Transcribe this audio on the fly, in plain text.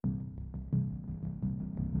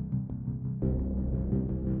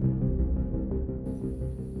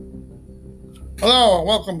Hello and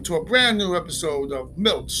welcome to a brand new episode of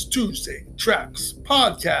Milt's Tuesday Tracks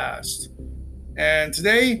Podcast. And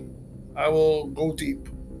today I will go deep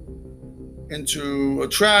into a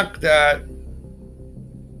track that,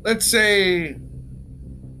 let's say,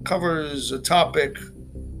 covers a topic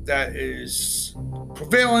that is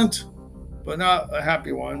prevalent but not a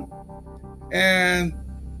happy one. And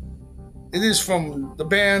it is from the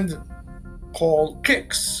band called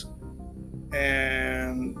Kix.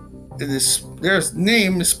 And their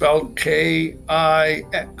name is spelled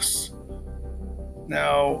K-I-X.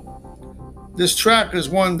 Now, this track is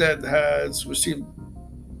one that has received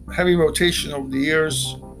heavy rotation over the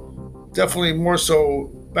years, definitely more so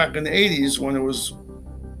back in the 80s when it was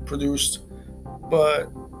produced, but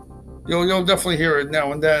you'll definitely hear it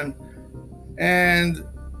now and then. And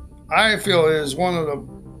I feel it is one of the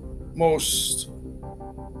most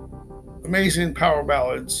amazing power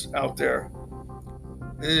ballads out there.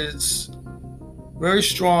 It's very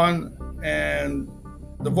strong, and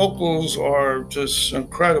the vocals are just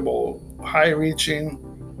incredible. High-reaching,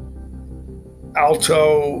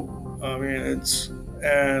 alto.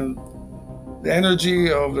 And the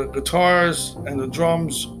energy of the guitars and the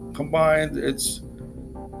drums combined. It's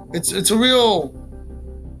a real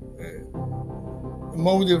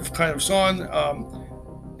emotive kind of song,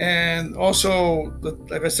 and also,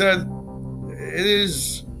 like I said, it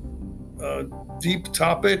is a deep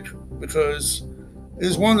topic because it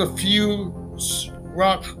is one of the few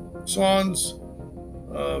rock songs,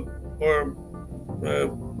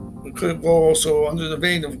 it could go also under the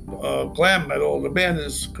vein of glam metal. The band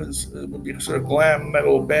it would be considered a glam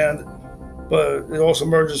metal band, but it also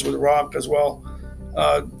merges with rock as well.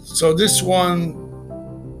 So this one,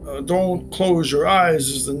 Don't Close Your Eyes,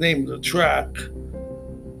 is the name of the track,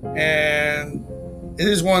 and it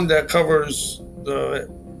is one that covers the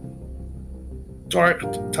dark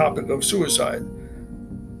topic of suicide.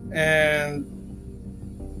 And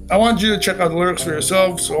I want you to check out the lyrics for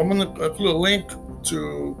yourself, so I'm going to put a link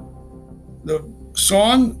to the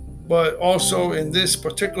song, but also in this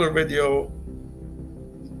particular video,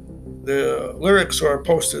 the lyrics are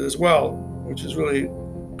posted as well, which is really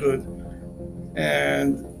good.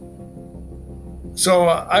 And so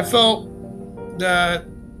I felt that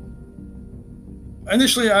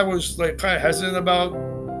initially I was kind of hesitant about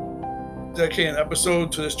dedicating an episode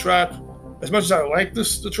to this track. As much as I like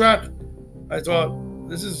the track, I thought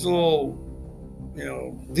this is a little,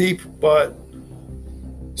 deep, but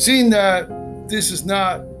seeing that this is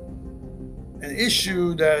not an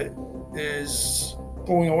issue that is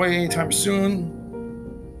going away anytime soon,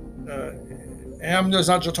 and I'm just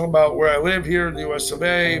not just talking about where I live here in the US of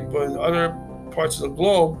A, but in other parts of the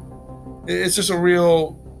globe, it's just a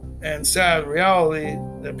real and sad reality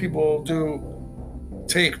that people do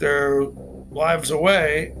take their lives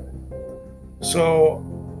away. So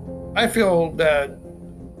I feel that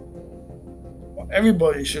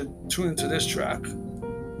everybody should tune into this track,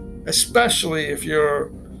 especially if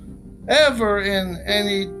you're ever in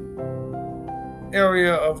any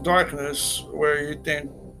area of darkness where you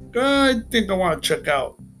think, I think I want to check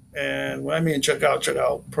out. And when I mean check out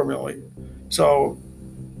permanently. So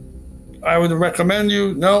I would recommend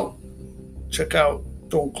check out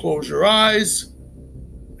Don't Close Your Eyes,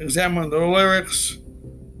 examine the lyrics,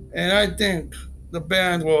 and I think the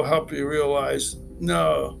band will help you realize,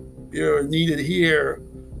 no, you're needed here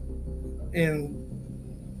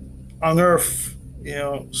on Earth,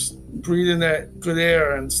 breathing that good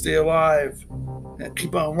air and stay alive and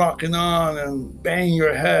keep on rocking on and bang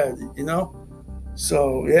your head,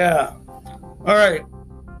 So, yeah. All right.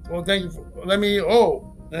 Well, thank you. Let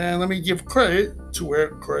me give credit to where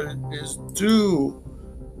credit is due.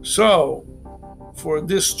 So, for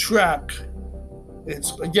this track,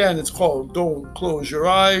 it's called Don't Close Your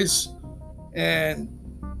Eyes, and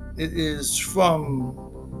it is from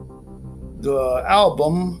the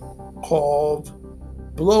album called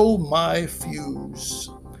Blow My Fuse,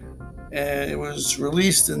 and it was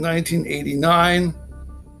released in 1989,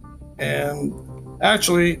 and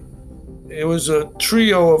actually it was a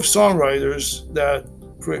trio of songwriters that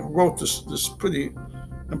wrote this pretty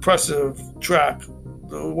impressive track,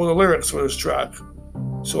 one of the lyrics for this track.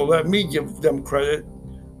 So let me give them credit.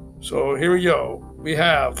 So here we go. We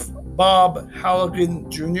have Bob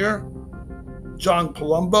Halligan Jr., John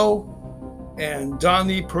Palumbo, and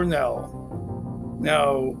Donnie Purnell.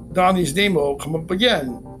 Now, Donnie's name will come up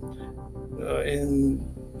again in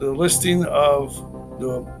the listing of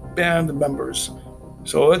the band members.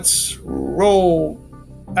 So let's roll.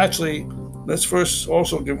 Actually, let's first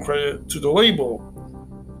also give credit to the label.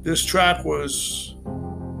 This track was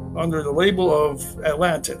under the label of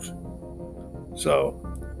Atlantic. So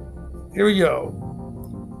here we go.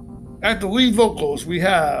 At the lead vocals, we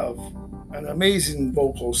have an amazing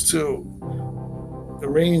vocals too. The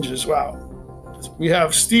ranges, wow. We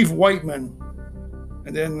have Steve Whiteman.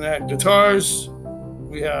 And then at guitars,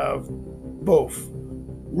 we have both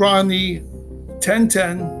Ronnie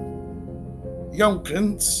 1010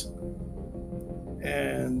 Youngkins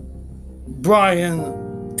and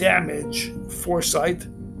Brian Damage Forsyth.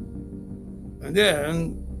 And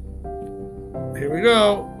then, here we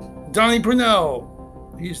go, Donnie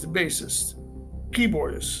Purnell. He's the bassist,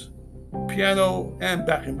 keyboardist, piano, and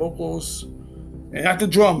backing vocals. And at the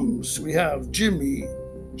drums, we have Jimmy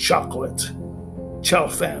Chocolate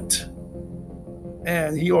Chalfant.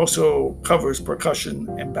 And he also covers percussion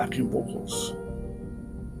and backing vocals.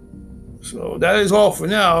 So that is all for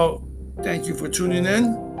now. Thank you for tuning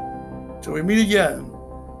in. Till we meet again.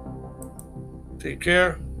 Take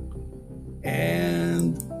care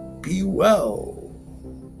and be well.